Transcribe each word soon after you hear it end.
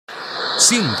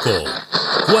5,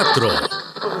 4,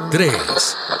 3,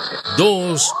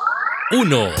 2,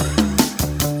 1.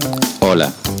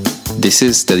 Hola, this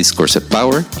is the Discursive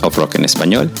Power of Rock en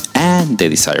Español and the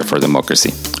Desire for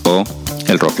Democracy, o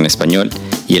el rock en español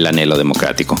y el anhelo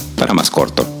democrático, para más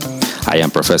corto. I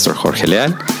am Professor Jorge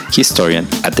Leal, historian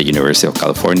at the University of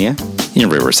California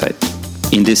in Riverside.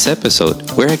 In this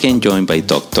episode, we're again joined by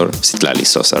Dr. Citlali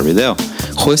Sosa Riddell,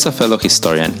 who is a fellow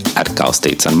historian at Cal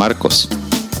State San Marcos.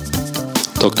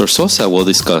 Dr. Sosa will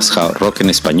discuss how rock en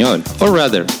español, or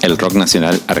rather, el rock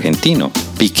nacional argentino,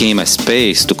 became a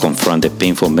space to confront the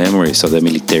painful memories of the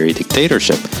military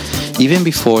dictatorship, even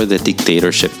before the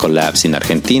dictatorship collapsed in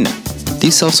Argentina.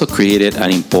 This also created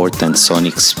an important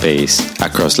sonic space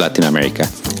across Latin America,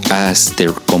 as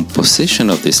the composition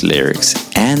of these lyrics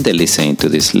and the listening to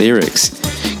these lyrics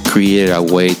created a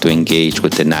way to engage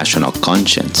with the national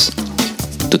conscience,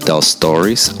 to tell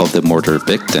stories of the murdered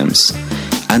victims,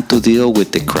 and to deal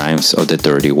with the crimes of the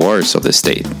dirty wars of the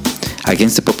state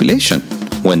against the population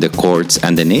when the courts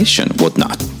and the nation would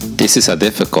not. This is a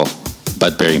difficult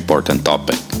but very important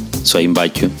topic, so I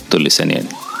invite you to listen in.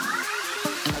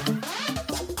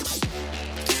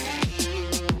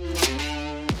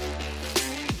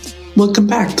 Welcome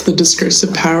back to the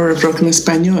Discursive Power of Rock en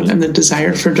Español and the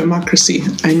Desire for Democracy.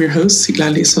 I'm your host,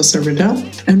 Citlali Sosa Riddell,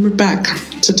 and we're back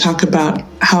to talk about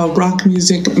how rock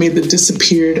music made the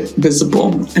disappeared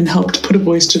visible and helped put a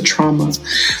voice to trauma.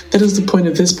 That is the point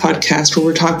of this podcast, where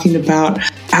we're talking about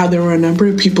how there were a number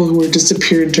of people who were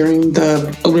disappeared during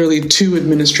the really two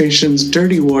administrations'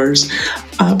 dirty wars,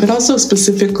 but also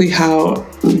specifically how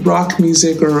rock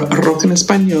music, or rock en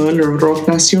español, or rock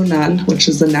nacional, which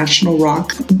is the national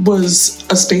rock, was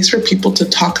a space for people to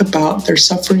talk about their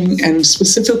suffering and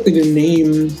specifically to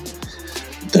name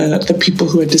the people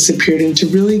who had disappeared, and to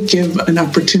really give an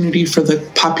opportunity for the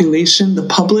population, the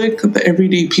public, the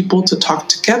everyday people to talk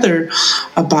together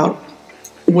about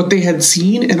what they had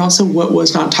seen and also what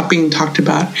was not being talked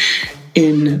about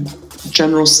in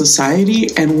general society,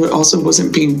 and what also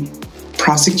wasn't being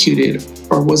prosecuted,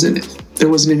 or there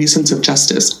wasn't any sense of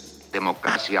justice.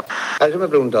 Democracia. Yo me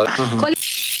pregunto.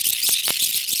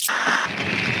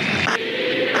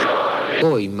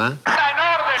 Coima.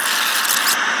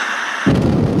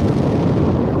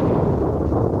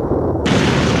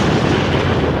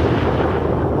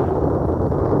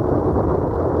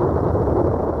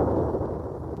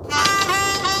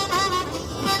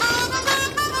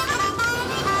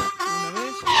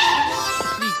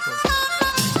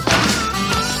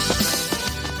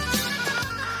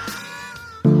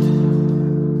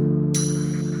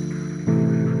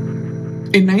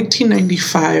 In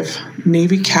 1995,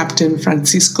 Navy Captain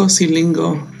Francisco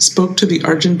Silingo spoke to the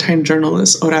Argentine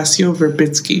journalist Horacio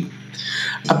Verbitsky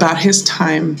about his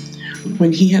time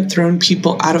when he had thrown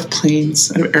people out of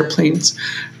airplanes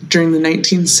during the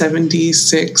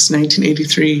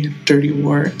 1976-1983 dirty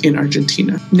war in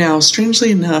Argentina. Now,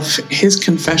 strangely enough, his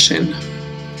confession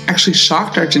actually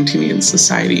shocked Argentinian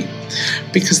society,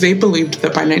 because they believed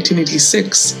that by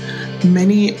 1986,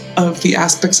 many of the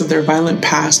aspects of their violent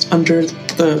past under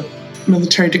the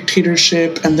military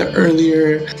dictatorship and the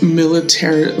earlier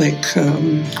military,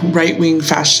 right-wing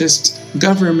fascist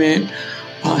government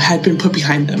had been put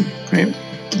behind them, right?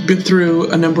 Through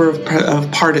a number of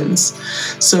pardons.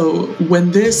 So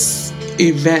when this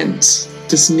event,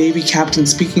 this Navy captain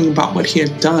speaking about what he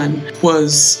had done,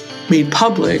 was made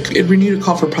public, it renewed a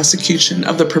call for prosecution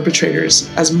of the perpetrators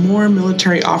as more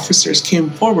military officers came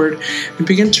forward and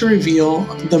began to reveal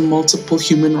the multiple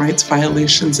human rights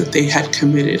violations that they had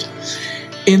committed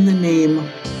in the name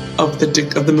of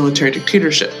the military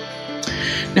dictatorship.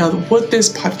 Now, what this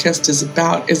podcast is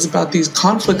about these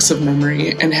conflicts of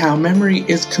memory and how memory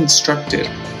is constructed,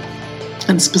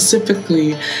 and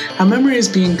specifically how memory is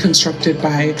being constructed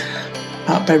by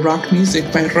rock music,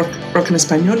 by rock en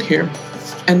español here.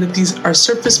 And that these are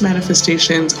surface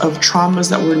manifestations of traumas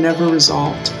that were never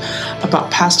resolved, about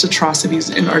past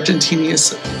atrocities in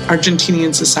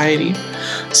Argentinian society,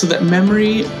 so that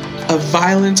memory of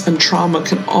violence and trauma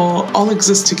can all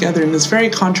exist together in this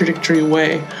very contradictory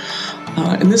way.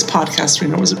 In this podcast,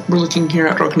 we're looking here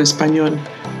at Rock en Español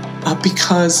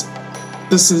because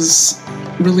this is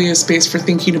really a space for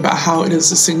thinking about how it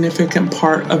is a significant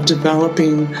part of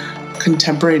developing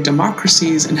contemporary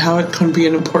democracies, and how it can be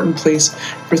an important place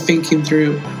for thinking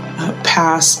through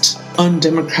past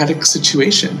undemocratic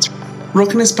situations. Rock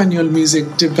en español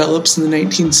music develops in the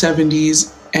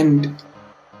 1970s and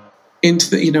into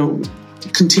the,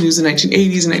 continues in the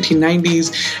 1980s and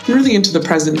 1990s, and really into the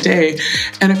present day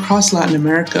and across Latin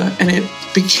America. And it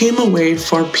became a way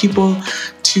for people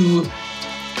to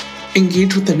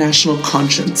engage with the national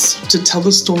conscience, to tell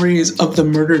the stories of the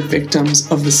murdered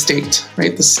victims of the state,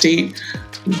 right? The state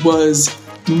was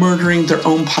murdering their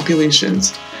own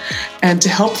populations, and to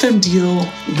help them deal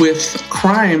with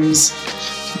crimes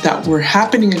that were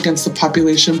happening against the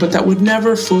population, but that would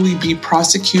never fully be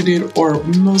prosecuted, or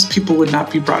most people would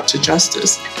not be brought to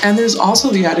justice. And there's also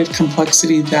the added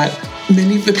complexity that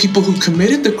many of the people who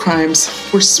committed the crimes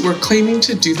were claiming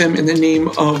to do them in the name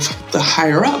of the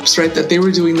higher-ups, right? That they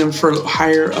were doing them for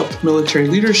higher-up military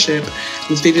leadership,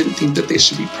 and they didn't think that they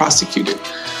should be prosecuted.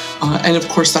 And of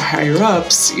course, the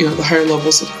higher-ups, the higher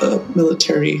levels of the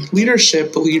military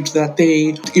leadership believed that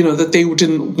they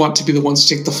didn't want to be the ones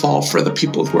to take the fall for the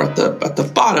people who are at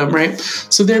the bottom, right?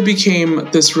 So there became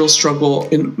this real struggle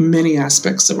in many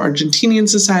aspects of Argentinian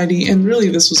society, and really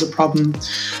this was a problem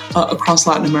across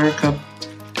Latin America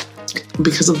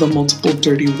because of the multiple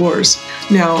dirty wars.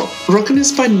 Now, rock en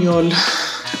español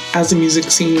as a music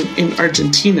scene in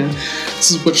Argentina,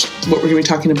 this is what we're going to be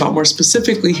talking about more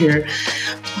specifically here,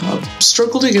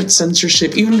 struggled against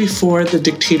censorship even before the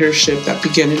dictatorship that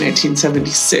began in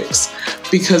 1976,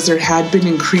 because there had been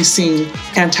increasing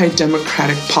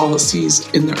anti-democratic policies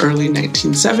in the early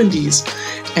 1970s,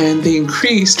 and they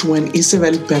increased when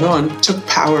Isabel Perón took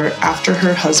power after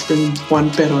her husband Juan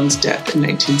Perón's death in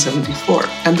 1974.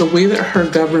 And the way that her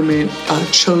government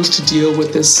chose to deal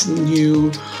with this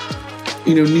new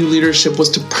leadership was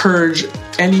to purge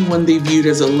anyone they viewed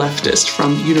as a leftist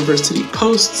from university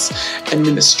posts,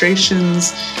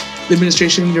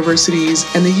 administration universities,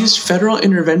 and they used federal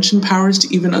intervention powers to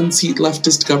even unseat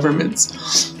leftist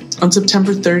governments. On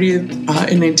September 30th,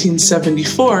 in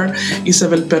 1974,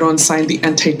 Isabel Perón signed the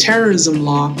anti-terrorism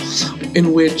law,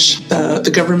 in which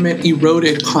the government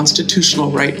eroded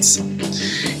constitutional rights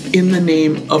in the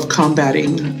name of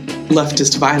combating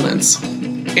leftist violence.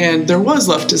 And there was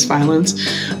leftist violence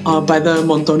by the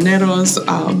Montoneros,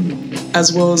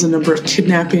 as well as a number of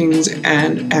kidnappings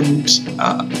and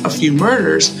a few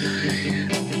murders.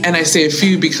 And I say a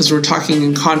few because we're talking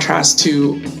in contrast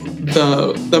to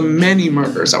the many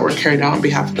murders that were carried out on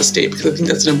behalf of the state, because I think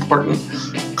that's an important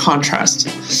contrast.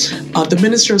 The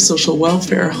Minister of Social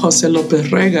Welfare, José López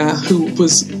Rega, who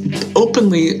was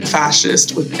openly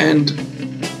fascist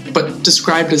but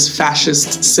described as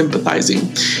fascist sympathizing.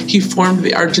 He formed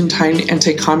the Argentine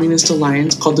Anti-Communist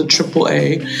Alliance, called the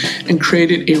AAA, and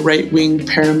created a right-wing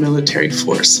paramilitary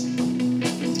force.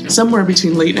 Somewhere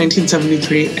between late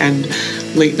 1973 and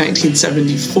late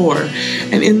 1974.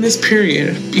 And in this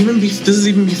period, this is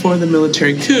even before the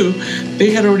military coup,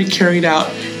 they had already carried out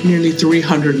nearly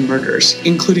 300 murders,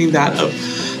 including that of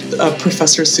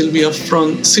Professor Silvio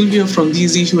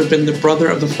Frondizi, who had been the brother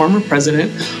of the former president,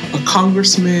 a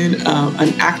congressman,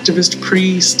 an activist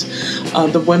priest,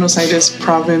 the Buenos Aires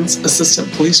province assistant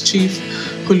police chief,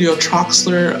 Julio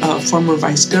Troxler, former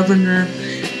vice governor,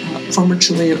 former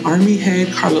Chilean army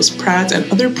head, Carlos Prats,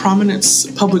 and other prominent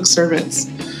public servants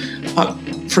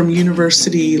from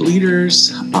university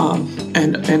leaders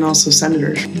and also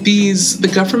senators. The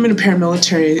government and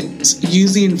paramilitaries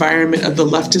use the environment of the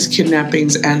leftist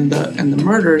kidnappings and the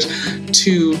murders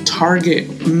to target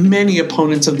many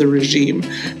opponents of the regime,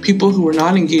 people who were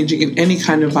not engaging in any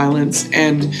kind of violence,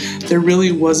 and there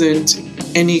really wasn't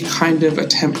any kind of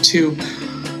attempt to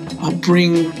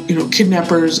bring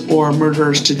kidnappers or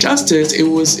murderers to justice.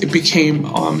 It became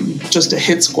just a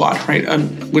hit squad, right?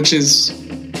 Which is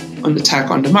an attack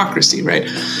on democracy, right?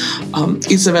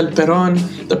 Isabel Perón,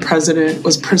 the president,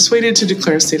 was persuaded to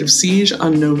declare a state of siege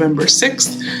on November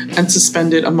 6th and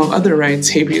suspended, among other rights,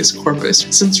 habeas corpus.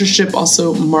 Censorship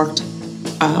also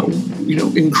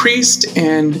increased,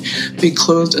 and they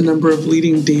closed a number of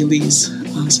leading dailies,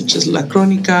 such as La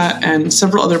Crónica and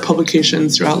several other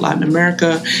publications throughout Latin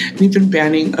America, and even the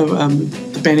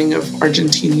banning of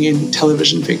Argentinian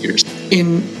television figures.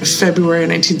 In February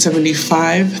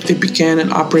 1975, they began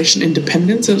an Operation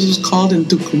Independence, as it was called, in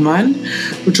Tucumán,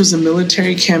 which was a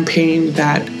military campaign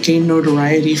that gained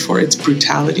notoriety for its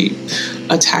brutality,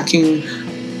 attacking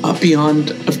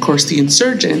beyond, of course, the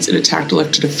insurgents. It attacked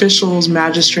elected officials,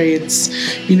 magistrates,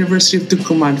 University of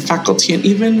Tucumán faculty, and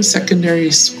even secondary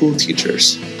school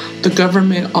teachers. The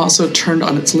government also turned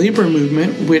on its labor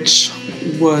movement, which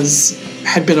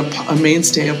had been a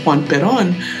mainstay of Juan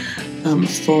Perón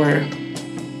for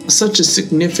such a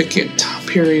significant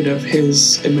period of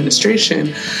his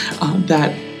administration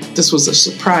that this was a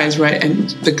surprise, right?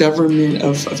 And the government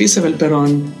of Isabel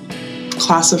Perón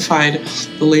classified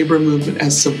the labor movement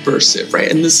as subversive,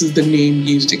 right? And this is the name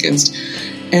used against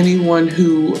anyone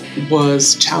who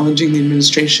was challenging the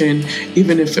administration,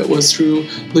 even if it was through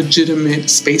legitimate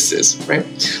spaces, right?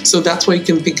 So that's why you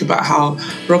can think about how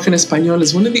Rock en Español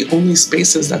is one of the only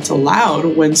spaces that's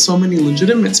allowed when so many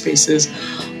legitimate spaces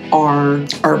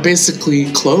are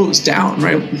basically closed down,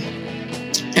 right?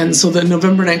 And so the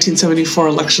November 1974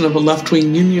 election of a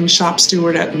left-wing union shop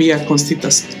steward at Via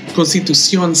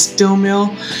Constitución steel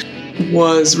mill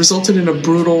resulted in a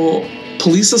brutal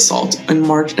police assault in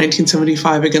March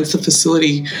 1975 against the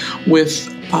facility, with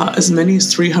as many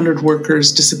as 300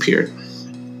 workers disappeared.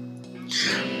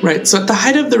 Right, so at the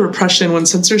height of the repression, when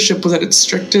censorship was at its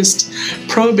strictest,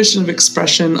 prohibition of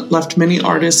expression left many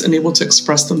artists unable to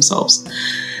express themselves.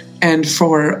 And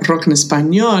for Rock en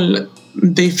Español,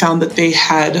 they found that they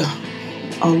had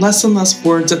less and less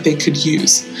words that they could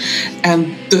use.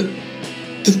 And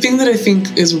the thing that I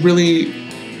think is really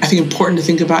important to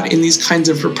think about in these kinds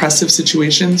of repressive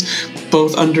situations,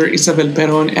 both under Isabel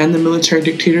Perón and the military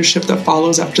dictatorship that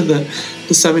follows after the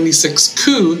 76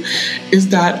 coup, is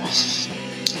that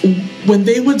when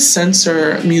they would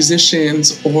censor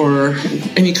musicians or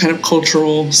any kind of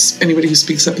anybody who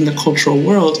speaks up in the cultural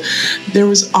world, there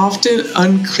was often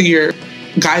unclear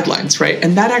guidelines, right?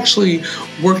 And that actually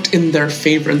worked in their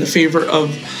favor, in the favor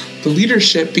of the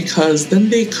leadership, because then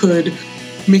they could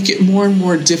make it more and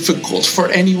more difficult for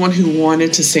anyone who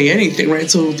wanted to say anything, right?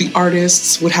 So the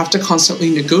artists would have to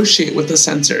constantly negotiate with the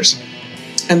censors.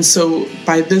 And so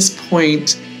by this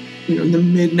point, in the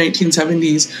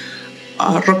mid-1970s,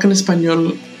 Rock en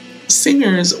Español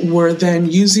singers were then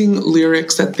using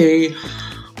lyrics that they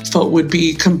felt would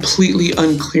be completely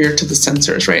unclear to the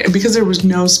censors, right? And because there was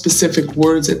no specific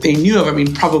words that they knew of, I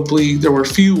mean, probably there were a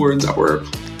few words that were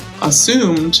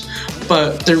assumed,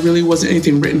 but there really wasn't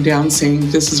anything written down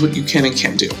saying this is what you can and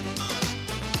can't do.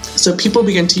 So people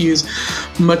began to use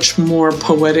much more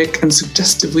poetic and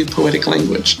suggestively poetic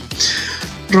language.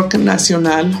 Rock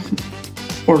Nacional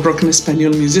or Rock en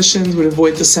Español musicians would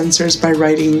avoid the censors by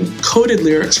writing coded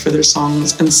lyrics for their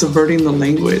songs and subverting the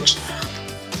language.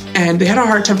 And they had a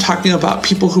hard time talking about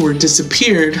people who were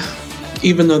disappeared,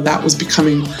 even though that was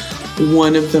becoming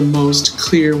one of the most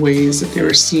clear ways that they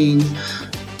were seeing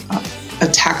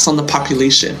attacks on the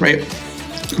population, right?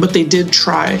 But they did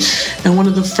try. And one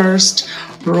of the first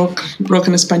Rock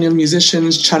en Español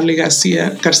musicians, Charly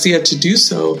Garcia, to do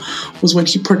so was when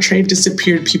he portrayed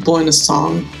disappeared people in a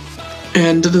song.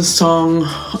 And the song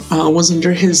was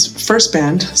under his first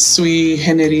band, Sui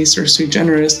Generis or Sui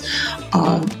Generis,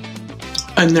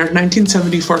 in their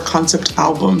 1974 concept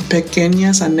album,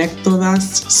 Pequeñas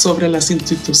Anécdotas sobre las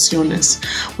Instituciones,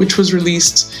 which was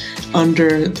released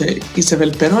under the Isabel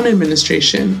Perón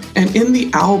administration. And in the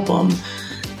album,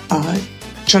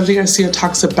 Charly Garcia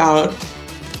talks about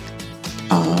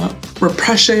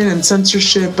repression and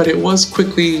censorship, but it was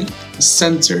quickly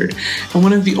censored. And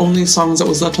one of the only songs that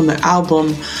was left on the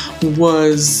album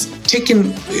was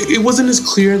taken, it wasn't as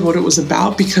clear what it was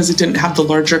about because it didn't have the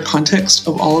larger context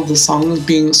of all of the songs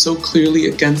being so clearly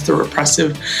against the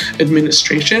repressive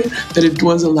administration that it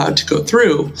was allowed to go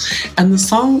through. And the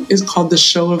song is called The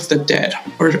Show of the Dead,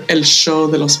 or El Show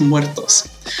de los Muertos.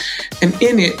 And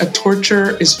in it, a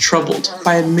torturer is troubled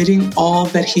by admitting all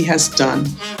that he has done.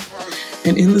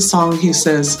 And in the song, he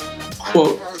says,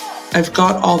 quote, "I've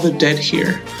got all the dead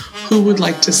here. Who would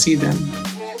like to see them?"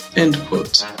 End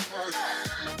quote.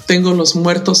 Tengo los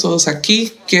muertos todos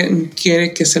aquí. ¿Quién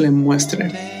quiere que se le muestre?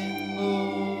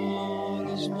 Tengo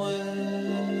los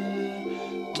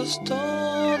muertos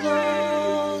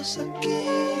todos aquí.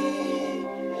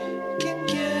 ¿Quién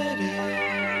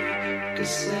quiere que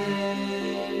se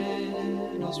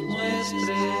los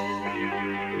muestre?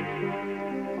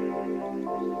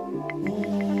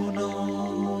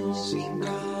 Unos sin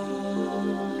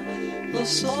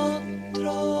los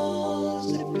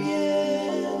otros de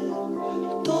pie,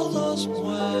 todos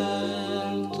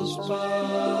muertos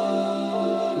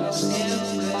para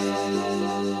siempre.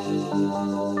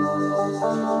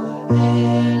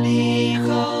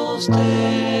 Elija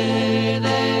usted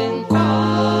en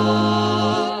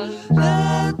cuál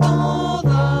de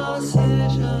todas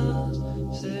ellas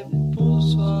se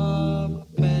puso a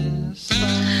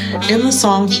pensar. In the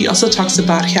song, he also talks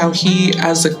about how he,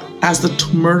 as the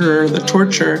murderer, the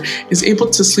torturer, is able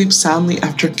to sleep soundly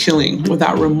after killing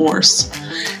without remorse,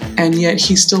 and yet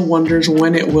he still wonders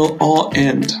when it will all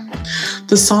end.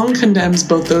 The song condemns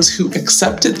both those who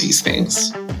accepted these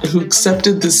things, who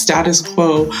accepted the status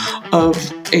quo of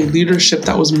a leadership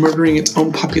that was murdering its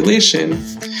own population,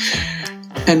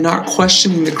 and not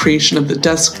questioning the creation of the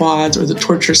death squads or the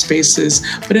torture spaces,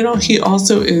 but he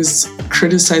also is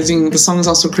criticizing, the song is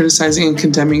also criticizing and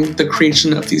condemning the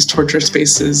creation of these torture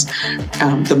spaces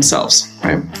themselves,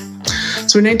 right?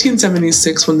 So in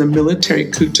 1976, when the military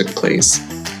coup took place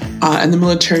and the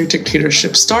military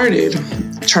dictatorship started,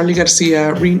 Charly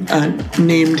Garcia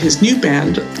named his new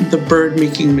band the Bird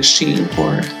Making Machine,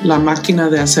 or La Máquina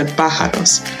de Hacer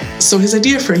Pájaros. So his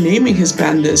idea for naming his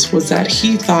band this was that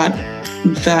he thought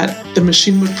that the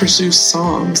machine would produce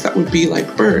songs that would be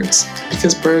like birds,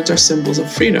 because birds are symbols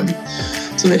of freedom.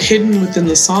 So that hidden within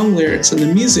the song lyrics and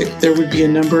the music, there would be a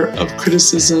number of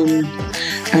criticism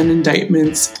and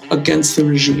indictments against the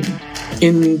regime.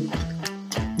 In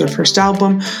their first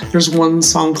album, there's one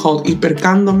song called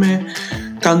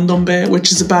Hipercandombe,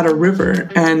 which is about a river,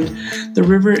 and the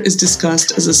river is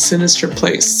discussed as a sinister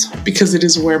place because it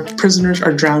is where prisoners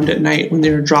are drowned at night when they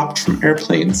are dropped from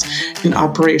airplanes in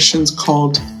operations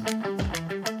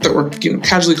that were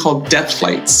casually called death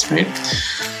flights, right?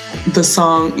 The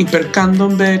song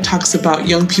Hipercandombe talks about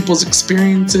young people's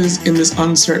experiences in this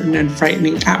uncertain and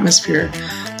frightening atmosphere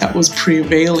that was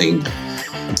prevailing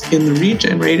in the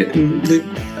region, right? And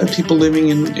people living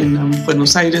in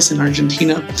Buenos Aires in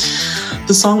Argentina.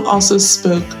 The song also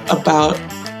spoke about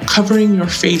covering your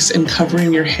face and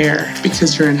covering your hair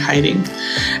because you're in hiding.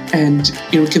 And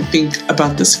we can think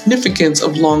about the significance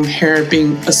of long hair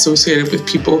being associated with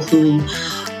people who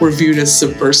were viewed as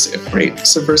subversive, right?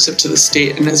 Subversive to the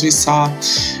state. And as we saw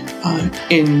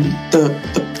in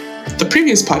the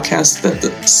previous podcast, that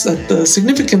the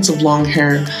significance of long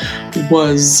hair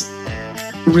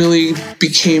really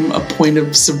became a point of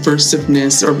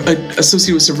subversiveness, or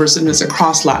associated with subversiveness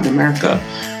across Latin America.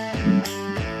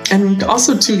 And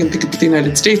also, too, you can think of the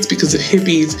United States because of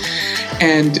hippies,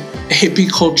 and hippie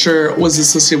culture was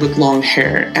associated with long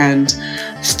hair. And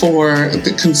for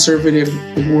the conservative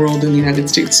world in the United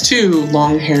States, too,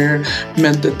 long hair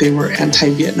meant that they were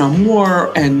anti-Vietnam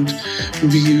War and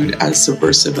viewed as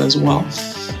subversive as well.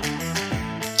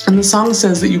 And the song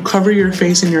says that you cover your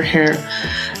face and your hair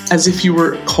as if you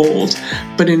were cold,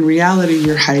 but in reality,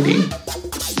 you're hiding.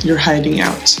 You're hiding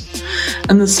out.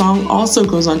 And the song also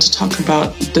goes on to talk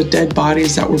about the dead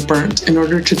bodies that were burnt in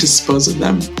order to dispose of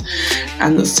them.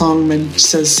 And the song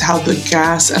says how the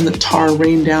gas and the tar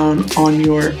rain down on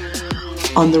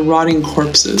the rotting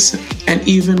corpses. And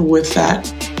even with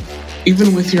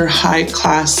your high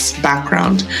class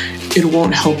background, it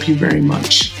won't help you very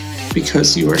much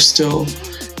because you are still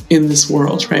in this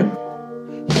world, right?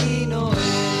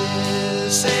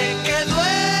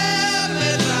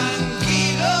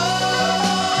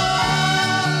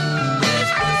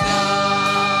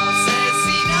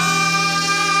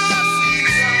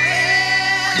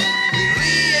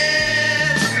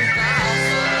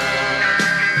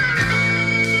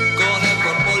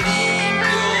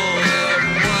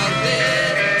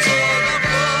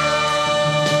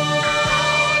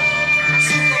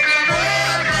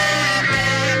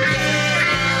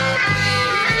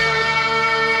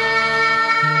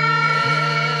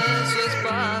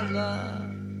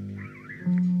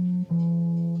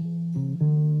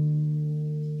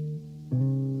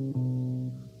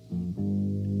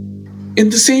 In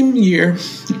the same year,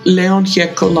 Leon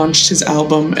Gieco launched his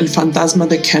album El Fantasma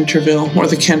de Canterville, or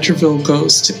The Canterville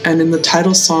Ghost, and in the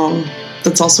title song,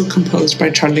 that's also composed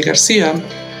by Charly Garcia,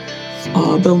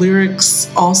 the lyrics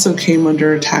also came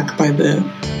under attack by the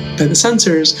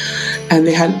censors, and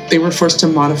they were forced to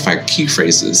modify key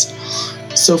phrases.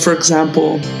 So, for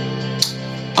example,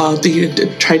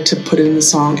 they tried to put in the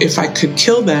song "If I Could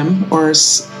Kill Them," or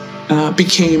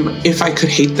became "If I Could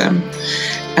Hate Them."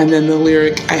 And then the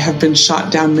lyric, "I have been shot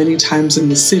down many times in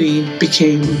the city,"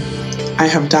 became, "I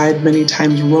have died many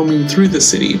times roaming through the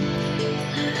city."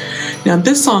 Now,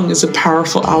 this song is a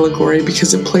powerful allegory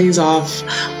because it plays off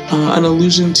an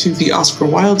allusion to the Oscar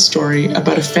Wilde story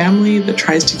about a family that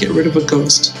tries to get rid of a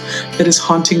ghost that is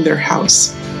haunting their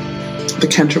house, the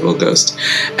Canterville Ghost.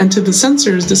 And to the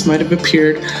censors, this might have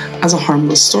appeared as a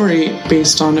harmless story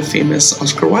based on a famous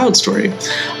Oscar Wilde story.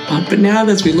 But now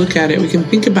as we look at it, we can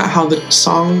think about how the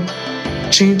song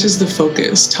changes the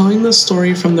focus, telling the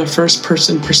story from the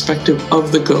first-person perspective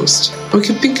of the ghost. We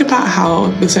can think about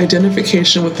how this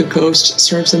identification with the ghost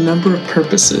serves a number of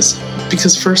purposes,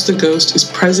 because first, the ghost is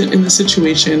present in the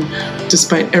situation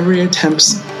despite every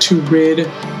attempt to rid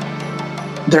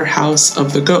their house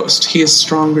of the ghost. He is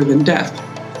stronger than death.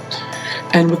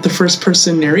 And with the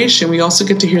first-person narration, we also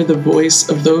get to hear the voice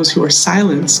of those who are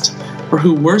silenced, or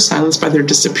who were silenced by their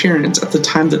disappearance at the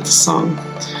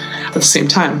same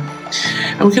time.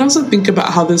 And we can also think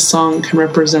about how this song can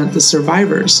represent the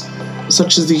survivors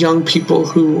such as the young people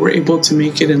who were able to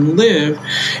make it and live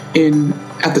in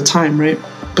at the time, right?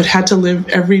 But had to live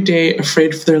every day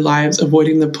afraid for their lives,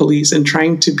 avoiding the police and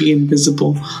trying to be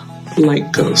invisible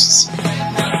like ghosts.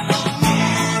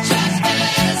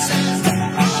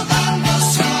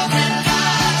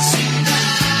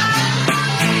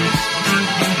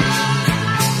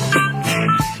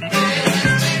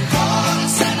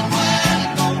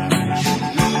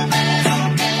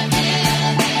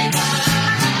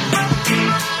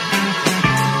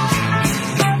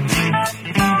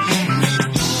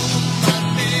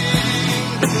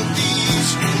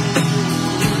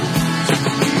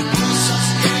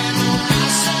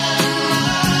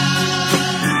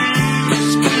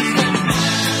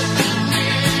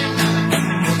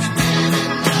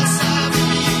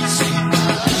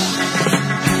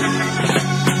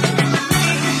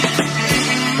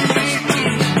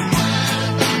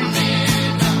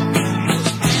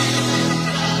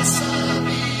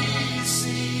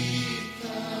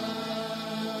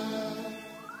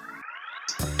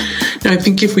 I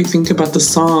think if we think about the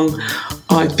song,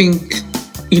 I think,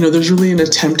 there's really an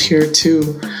attempt here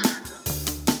to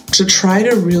try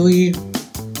to really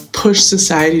push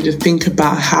society to think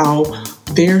about how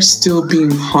they're still being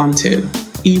haunted,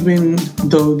 even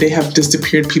though they have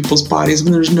disappeared people's bodies,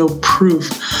 when there's no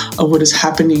proof of what is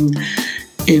happening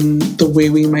in the way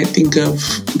we might think of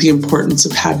the importance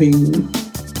of having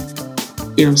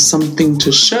something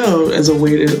to show as a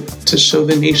way to show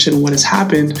the nation what has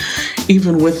happened.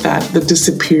 Even with that, the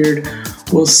disappeared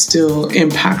will still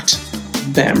impact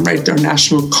them, right? Their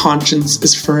national conscience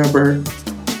is forever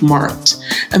marked.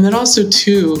 And then also,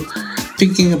 too,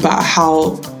 thinking about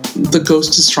how the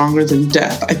ghost is stronger than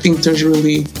death. I think there's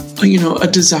really, a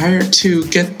desire to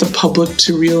get the public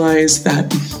to realize that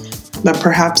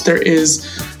perhaps there is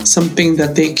something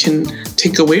that they can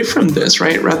take away from this,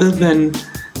 right? Rather than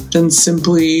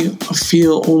simply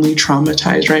feel only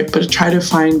traumatized, right? But try to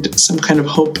find some kind of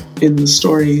hope in the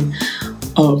story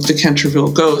of the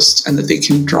Canterville ghost, and that they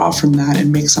can draw from that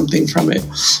and make something from it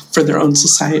for their own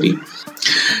society.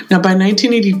 Now, by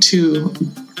 1982,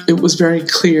 it was very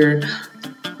clear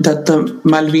that the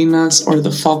Malvinas, or the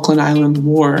Falkland Island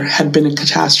War, had been a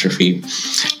catastrophe,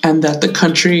 and that the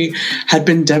country had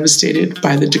been devastated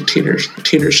by the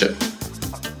dictatorship.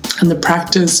 And the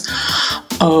practice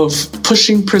of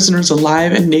pushing prisoners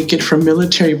alive and naked from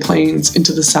military planes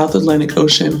into the South Atlantic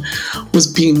Ocean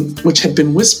which had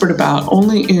been whispered about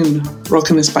only in Rock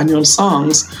en Español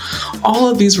songs, all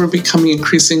of these were becoming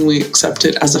increasingly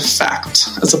accepted as a fact,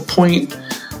 as a point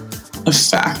of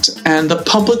fact. And the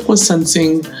public was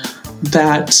sensing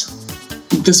that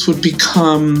this would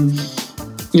become,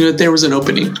 there was an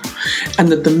opening, and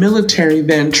that the military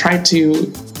then tried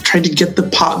to get the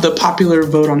popular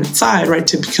vote on its side, right,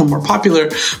 to become more popular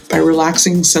by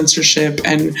relaxing censorship.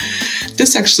 And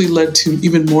this actually led to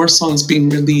even more songs being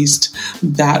released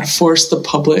that forced the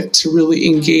public to really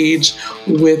engage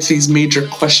with these major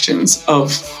questions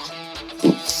of,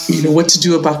 what to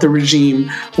do about the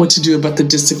regime, what to do about the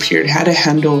disappeared, how to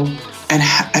handle and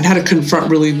how to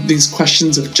confront really these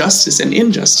questions of justice and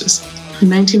injustice. In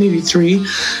 1983,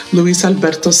 Luis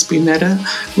Alberto Spinetta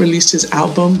released his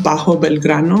album Bajo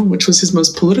Belgrano, which was his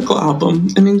most political album,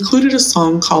 and included a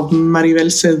song called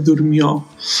Maribel se durmió,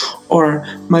 or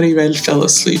Maribel fell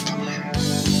asleep.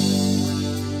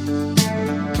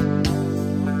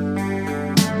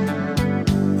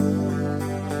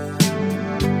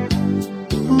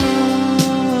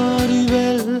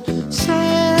 Maribel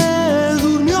se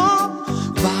durmió,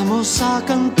 vamos a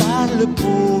cantarle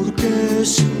porque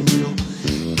se unió.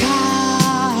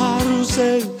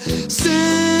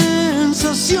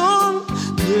 Sensación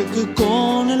de que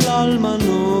con el alma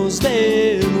nos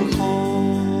dé mejor.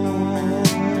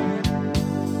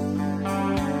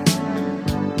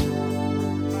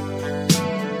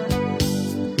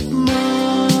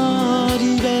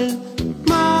 Maribel,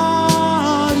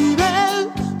 Maribel,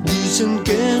 dicen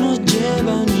que no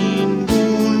lleva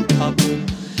ningún papel.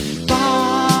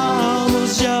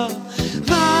 Vamos ya,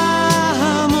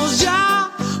 vamos ya,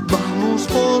 vamos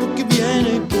porque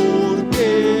viene,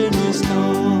 porque no está.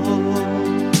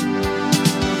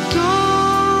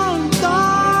 Canta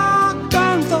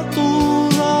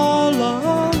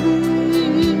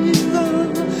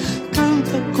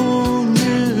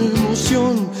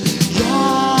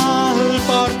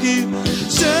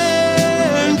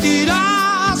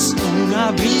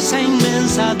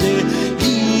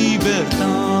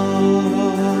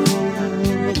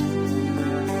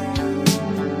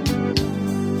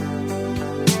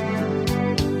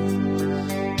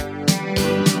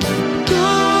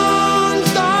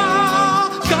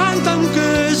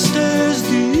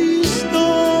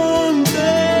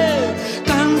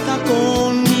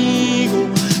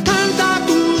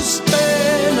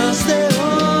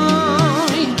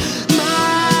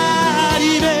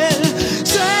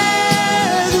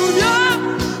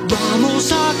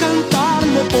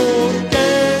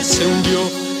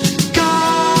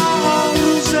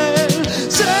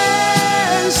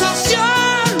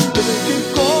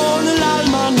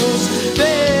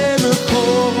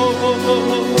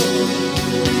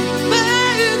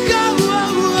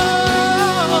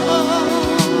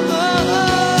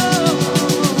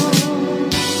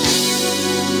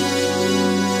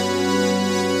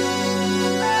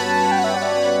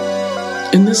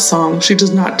this song, she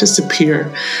does not disappear.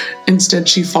 Instead,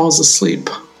 she falls asleep.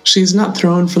 She is not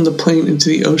thrown from the plane into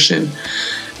the ocean,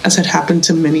 as had happened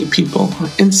to many people.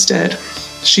 Instead,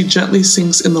 she gently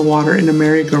sinks in the water in a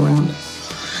merry-go-round.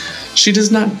 She does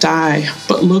not die,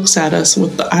 but looks at us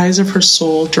with the eyes of her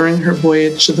soul during her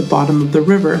voyage to the bottom of the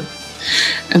river.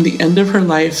 And at the end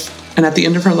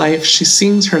of her life, she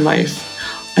sings her life.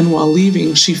 And while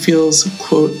leaving, she feels,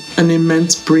 quote, an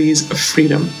immense breeze of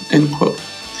freedom, end quote.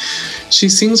 She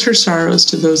sings her sorrows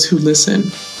to those who listen.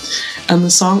 And the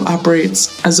song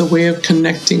operates as a way of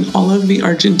connecting all of the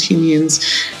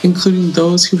Argentinians, including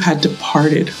those who had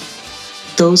departed,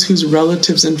 those whose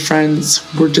relatives and friends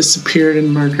were disappeared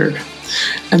and murdered,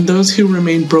 and those who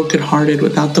remained brokenhearted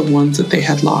without the ones that they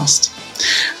had lost.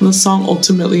 And the song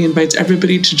ultimately invites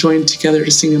everybody to join together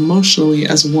to sing emotionally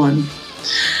as one,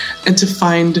 and to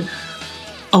find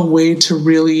a way to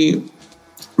really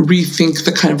rethink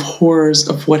the kind of horrors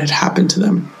of what had happened to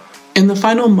them. In the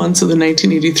final months of the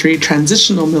 1983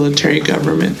 transitional military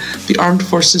government, the armed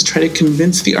forces try to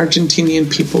convince the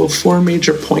Argentinian people of 4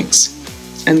 major points.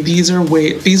 And these are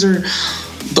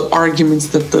the arguments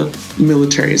that the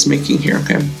military is making here,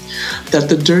 okay? That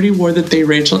the dirty war that they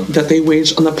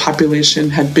waged on the population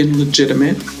had been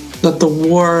legitimate, that the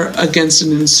war against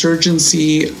an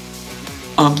insurgency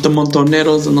of the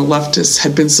Montoneros and the leftists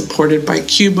had been supported by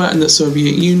Cuba and the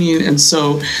Soviet Union, and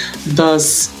so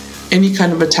thus any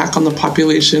kind of attack on the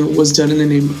population was done in the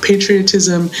name of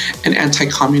patriotism and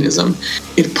anti-communism.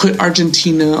 It put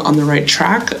Argentina on the right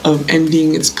track of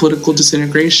ending its political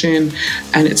disintegration,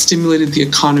 and it stimulated the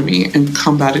economy and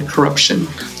combated corruption.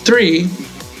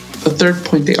 The third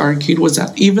point they argued was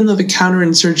that even though the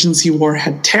counterinsurgency war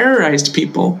had terrorized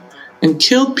people and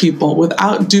killed people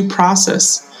without due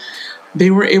process, they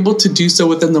were able to do so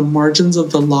within the margins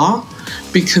of the law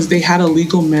because they had a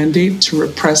legal mandate to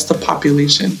repress the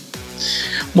population.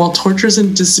 While tortures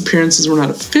and disappearances were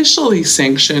not officially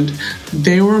sanctioned,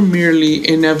 they were merely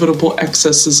inevitable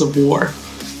excesses of war.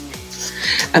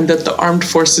 And that the armed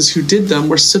forces who did them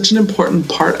were such an important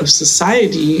part of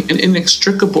society, an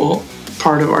inextricable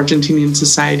part of Argentinian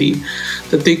society,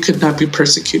 that they could not be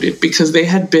persecuted because they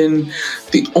had been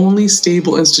the only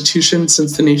stable institution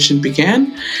since the nation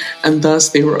began, and thus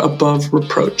they were above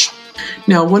reproach.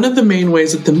 Now, one of the main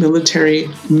ways that the military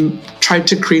tried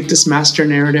to create this master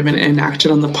narrative and enact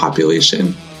it on the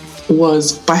population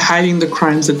was by hiding the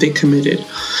crimes that they committed.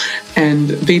 And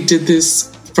they did this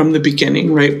from the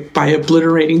beginning, right? By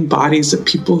obliterating bodies of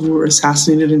people who were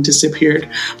assassinated and disappeared,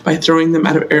 by throwing them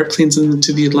out of airplanes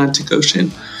into the Atlantic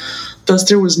Ocean. Thus,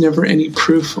 there was never any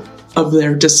proof of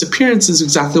their disappearances,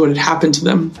 exactly what had happened to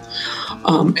them.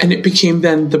 And it became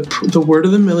then the word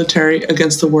of the military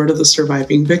against the word of the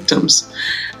surviving victims.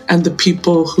 And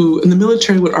the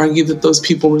military would argue that those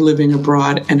people were living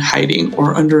abroad and hiding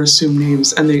or under assumed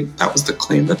names, and that was the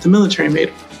claim that the military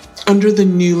made. Under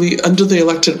the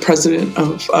elected president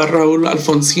of Raúl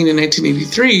Alfonsín in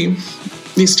 1983,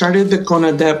 they started the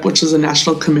CONADEP, which is a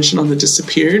National Commission on the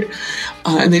Disappeared,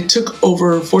 and they took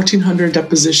over 1,400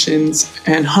 depositions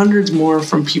and hundreds more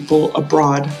from people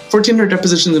abroad. 1,400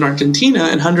 depositions in Argentina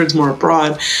and hundreds more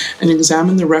abroad, and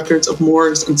examined the records of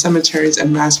morgues and cemeteries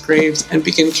and mass graves and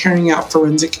began carrying out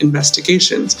forensic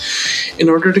investigations in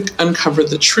order to uncover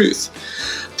the truth.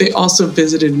 They also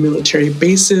visited military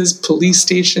bases, police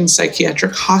stations,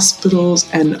 psychiatric hospitals,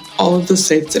 and all of the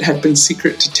sites that had been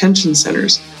secret detention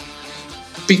centers.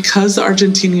 Because the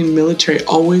Argentinian military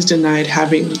always denied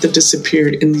having the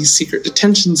disappeared in these secret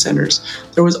detention centers,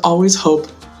 there was always hope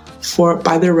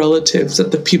by their relatives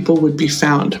that the people would be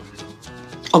found.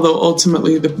 Although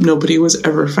ultimately nobody was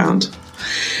ever found.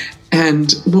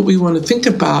 And what we want to think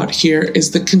about here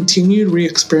is the continued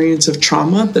re-experience of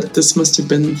trauma that this must have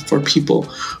been for people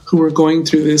who were going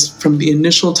through this from the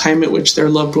initial time at which their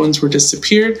loved ones were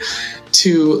disappeared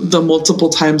to the multiple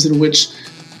times in which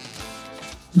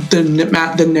the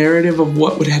narrative of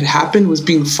what had happened was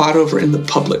being fought over in the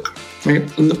public,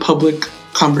 right? In the public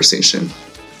conversation.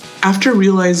 After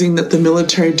realizing that the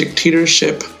military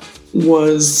dictatorship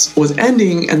was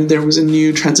ending and there was a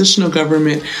new transitional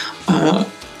government,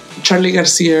 Charly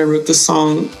Garcia wrote the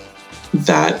song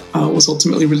that was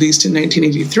ultimately released in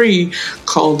 1983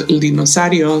 called Los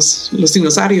Dinosaurios,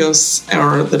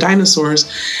 or the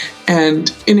Dinosaurs,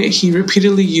 and in it he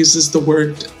repeatedly uses the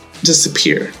word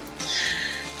disappear.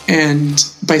 And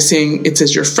by saying it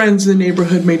says your friends in the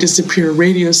neighborhood may disappear,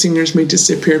 radio singers may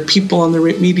disappear, people on the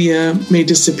media may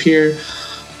disappear.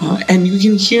 And you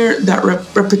can hear that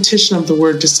repetition of the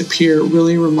word disappear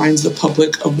really reminds the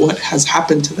public of what has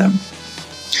happened to them.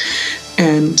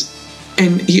 And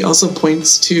he also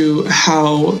points to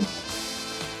how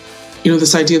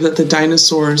This idea that the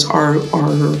dinosaurs are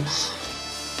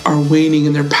waning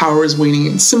and their power is waning,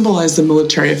 and symbolize the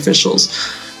military officials.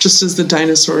 Just as the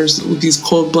dinosaurs, these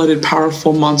cold-blooded,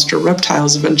 powerful monster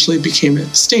reptiles, eventually became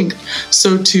extinct,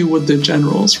 so too would the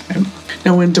generals. Right?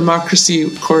 Now, when democracy,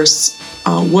 of course,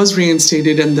 was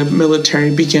reinstated and the military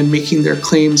began making their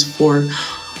claims for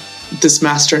this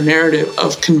master narrative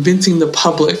of convincing the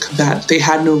public that they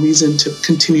had no reason to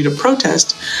continue to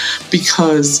protest,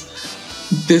 because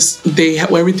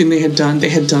everything they had done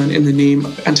in the name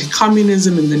of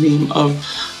anti-communism, in the name of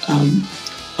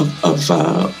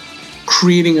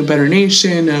creating a better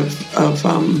nation, of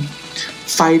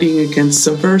fighting against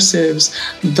subversives.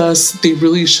 Thus, they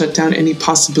really shut down any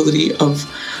possibility of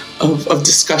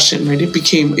discussion, right?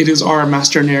 It is our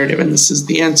master narrative, and this is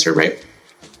the answer, right?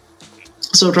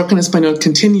 So Rock en Español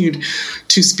continued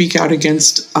to speak out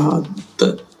against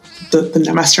the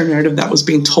master narrative that was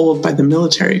being told by the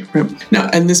military. Right? Now,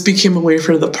 and this became a way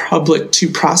for the public to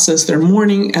process their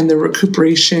mourning and the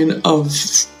recuperation of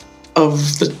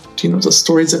the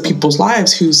stories of people's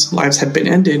lives whose lives had been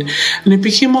ended. And it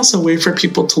became also a way for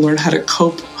people to learn how to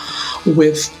cope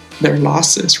with their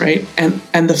losses, right?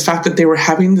 And the fact that they were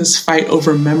having this fight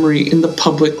over memory in the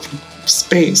public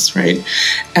space, right?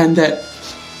 And that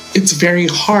it's very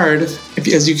hard,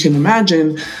 as you can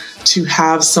imagine, to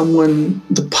have someone,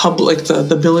 the public,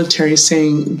 the military,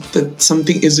 saying that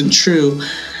something isn't true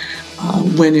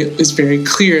when it is very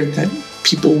clear that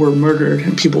people were murdered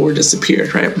and people were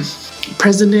disappeared, right?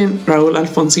 President Raúl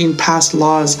Alfonsín passed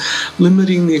laws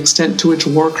limiting the extent to which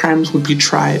war crimes would be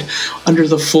tried under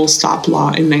the Full Stop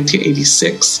Law in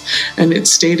 1986. And it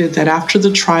stated that after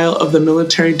the trial of the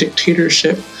military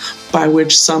dictatorship, by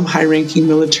which some high-ranking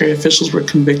military officials were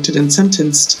convicted and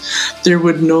sentenced, there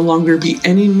would no longer be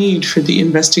any need for the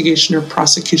investigation or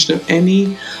prosecution of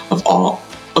any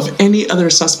other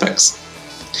suspects.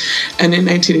 And in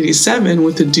 1987,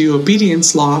 with the due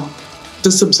obedience law,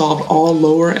 this absolved all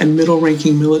lower and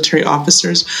middle-ranking military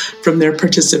officers from their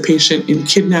participation in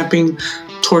kidnapping,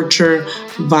 torture,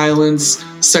 violence,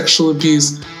 sexual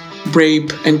abuse,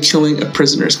 rape, and killing of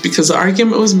prisoners, because the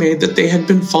argument was made that they had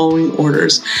been following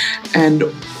orders. And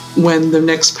when the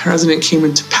next president came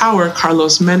into power,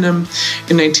 Carlos Menem,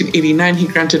 in 1989, he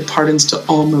granted pardons to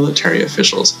all military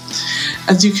officials.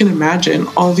 As you can imagine,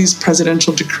 all these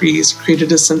presidential decrees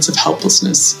created a sense of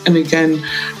helplessness and again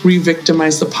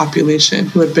re-victimized the population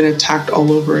who had been attacked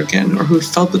all over again, or who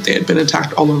felt that they had been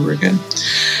attacked all over again.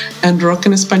 And Rock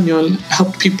en Español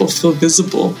helped people feel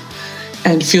visible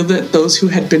and feel that those who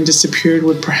had been disappeared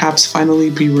would perhaps finally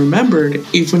be remembered,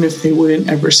 even if they wouldn't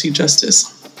ever see justice.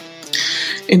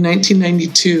 In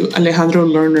 1992, Alejandro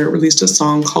Lerner released a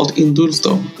song called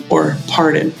Indulto, or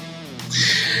Pardon.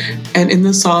 And in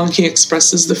the song, he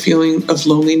expresses the feeling of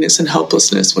loneliness and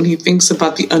helplessness when he thinks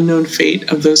about the unknown fate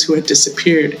of those who had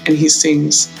disappeared, and he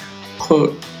sings,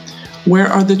 quote, "Where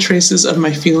are the traces of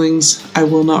my feelings? I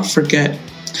will not forget.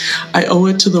 I owe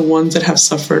it to the ones that have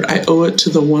suffered. I owe it to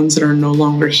the ones that are no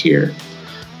longer here.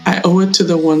 I owe it to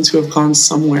the ones who have gone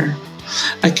somewhere.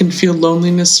 I can feel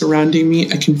loneliness surrounding me.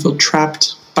 I can feel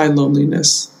trapped by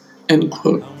loneliness." End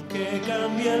quote. Aunque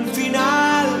cambie el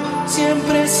final,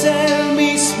 siempre es el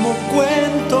mismo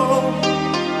cuento,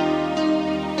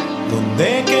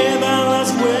 donde quedan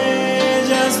las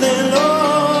huellas de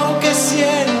lo que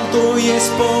siento, y es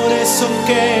por eso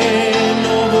que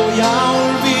no voy a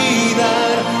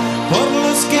olvidar, por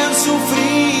los que han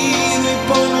sufrido y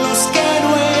por los que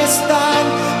no están,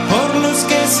 por los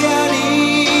que se han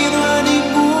ido a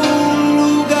ningún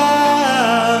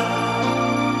lugar.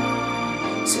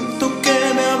 Siento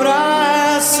que me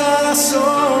abraza la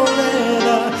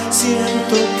soledad,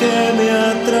 siento que me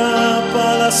atrapa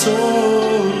la soledad.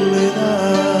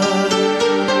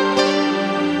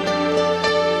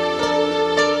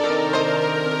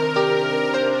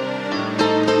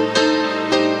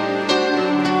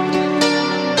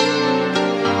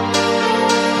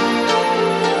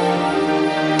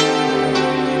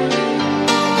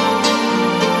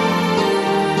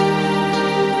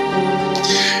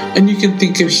 And you can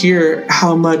think of here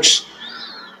how much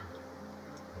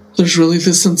there's really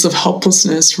this sense of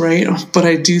helplessness, right? But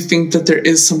I do think that there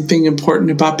is something important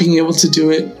about being able to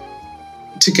do it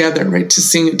together, right? To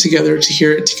sing it together, to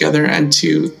hear it together, and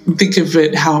to think of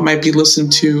it how it might be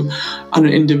listened to on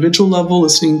an individual level,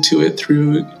 listening to it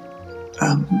through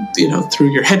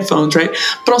through your headphones, right?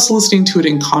 But also listening to it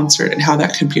in concert, and how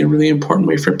that can be a really important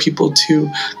way for people to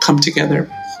come together.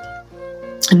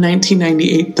 In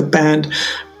 1998, the band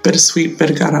Bittersweet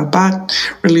Vergara Bat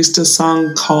released a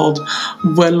song called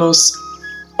Vuelos,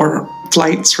 or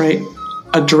Flights, right?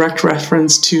 A direct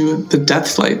reference to the death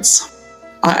flights.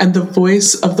 And the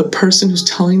voice of the person who's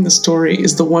telling the story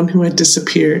is the one who had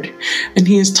disappeared. And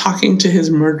he is talking to his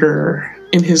murderer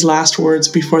in his last words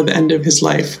before the end of his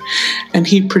life. And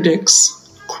he predicts,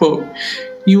 quote,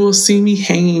 "You will see me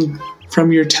hanging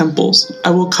from your temples. I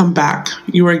will come back.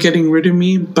 You are getting rid of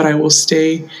me, but I will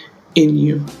stay in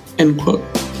you." End quote.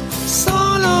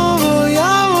 Solo voy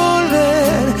a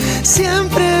volver,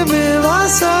 siempre me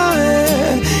vas a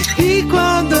ver. Y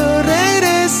cuando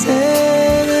regrese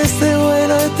de este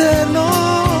vuelo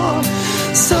eterno,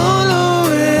 solo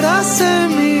verás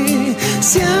en mí,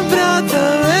 siempre a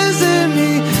través de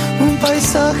mí, un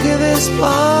paisaje de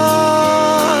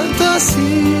espanto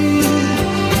así.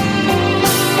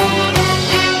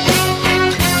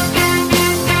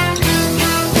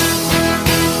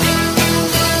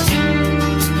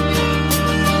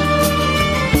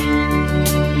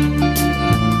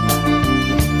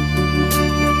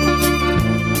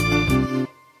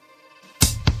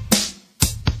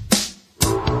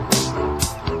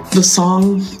 The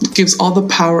song gives all the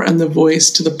power and the voice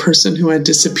to the person who had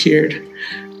disappeared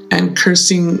and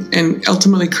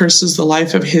ultimately curses the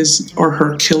life of his or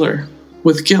her killer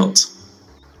with guilt.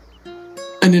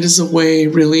 And it is a way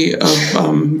really of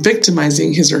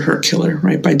victimizing his or her killer,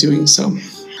 right, by doing so.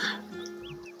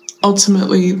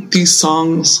 Ultimately, these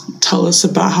songs tell us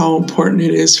about how important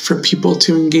it is for people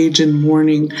to engage in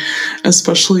mourning,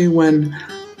 especially when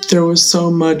there was so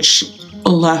much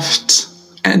left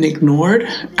and ignored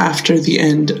after the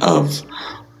end of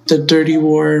the dirty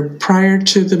war prior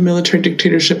to the military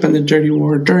dictatorship and the dirty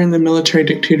war during the military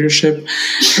dictatorship.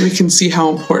 And we can see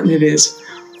how important it is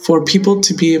for people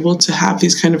to be able to have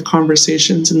these kind of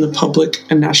conversations in the public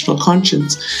and national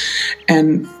conscience.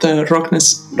 And the Rock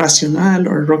Nacional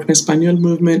or Rock en Español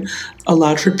movement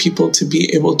allowed for people to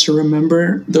be able to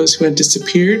remember those who had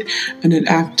disappeared, and it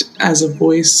acted as a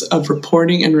voice of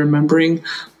reporting and remembering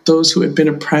those who had been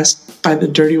oppressed by the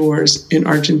dirty wars in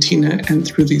Argentina and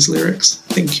through these lyrics.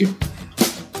 Thank you.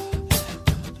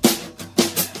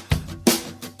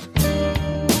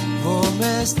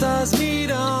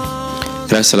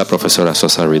 Gracias a la profesora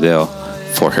Sosa Riddell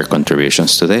for her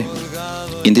contributions today.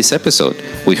 In this episode,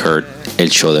 we heard El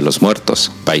Show de los Muertos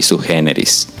by Sui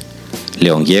Generis,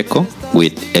 León Gieco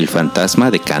with El Fantasma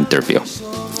de Canterville,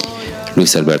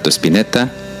 Luis Alberto Spinetta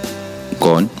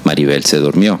con Maribel se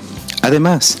durmió.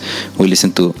 Además, we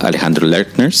listened to Alejandro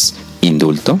Lerner's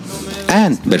Indulto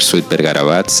and Bersuit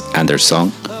Vergarabat's and their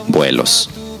song Vuelos.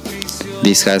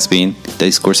 This has been the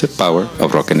discursive power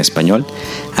of rock en español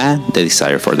and the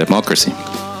desire for democracy.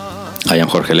 I am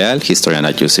Jorge Leal, historian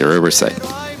at UC Riverside.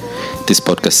 This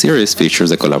podcast series features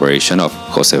the collaboration of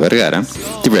Jose Vergara,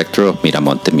 director of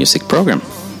Miramonte Music Program.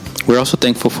 We're also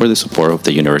thankful for the support of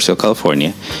the University of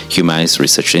California Humanities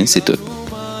Research Institute.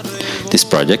 This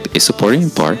project is supported in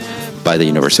part by the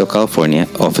University of California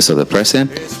Office of the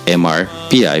President,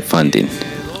 MRPI funding.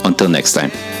 Until next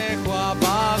time.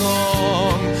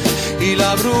 Y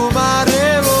la bruma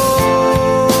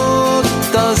rebota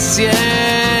siempre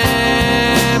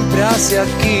hacia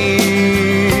aquí.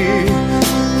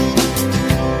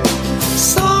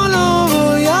 Solo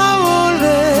voy a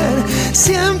volver,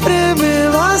 siempre me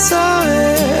vas a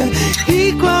ver.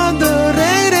 Y cuando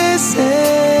regrese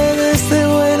de este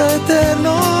vuelo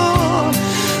eterno,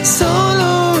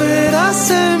 solo verás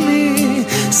en mí,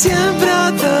 siempre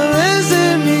a través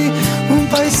de mí, un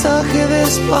paisaje de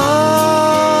espanto.